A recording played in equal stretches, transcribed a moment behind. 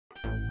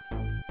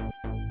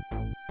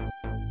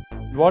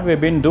What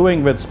we've been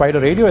doing with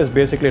SpiderRadio is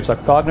basically it's a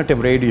cognitive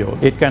radio.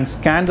 It can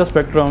scan the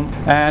spectrum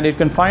and it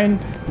can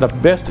find the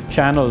best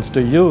channels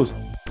to use.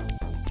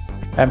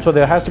 And so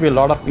there has to be a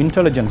lot of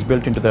intelligence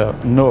built into the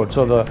node.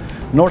 So the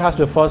node has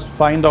to first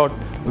find out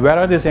where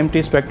are this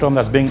empty spectrum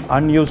that's being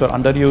unused or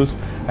underused,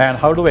 and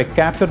how do I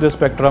capture this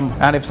spectrum.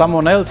 And if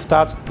someone else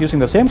starts using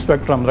the same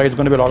spectrum, right, it's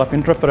going to be a lot of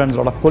interference,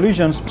 a lot of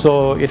collisions.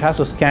 So it has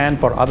to scan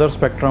for other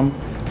spectrum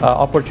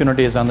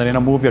opportunities and then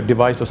move your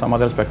device to some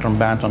other spectrum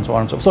bands and so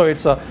on and so forth.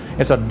 So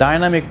it's a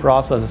dynamic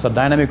process. It's a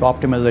dynamic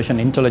optimization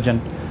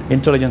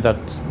intelligence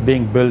that's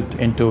being built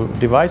into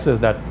devices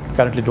that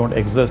currently don't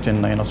exist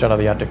in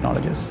state-of-the-art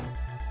technologies.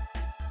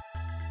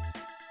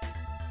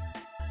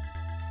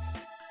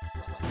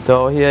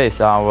 So here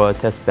is our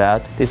test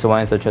bed. This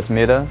one is a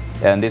transmitter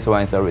and this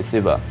one is a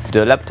receiver.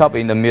 The laptop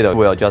in the middle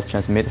will just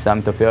transmit some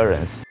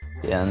interference.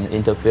 And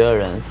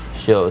interference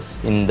shows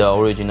in the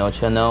original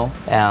channel,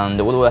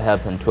 and what will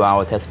happen to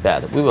our test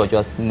bed? We will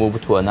just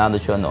move to another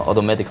channel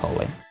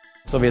automatically.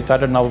 So we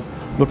started now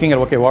looking at,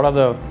 okay, what are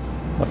the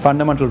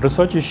fundamental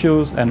research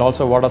issues, and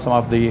also what are some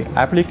of the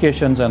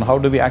applications, and how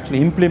do we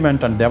actually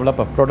implement and develop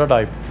a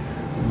prototype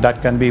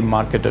that can be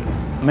marketed.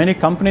 Many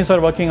companies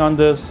are working on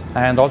this,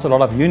 and also a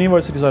lot of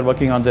universities are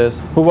working on this.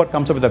 Whoever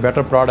comes up with a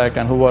better product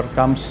and whoever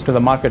comes to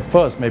the market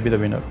first may be the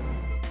winner.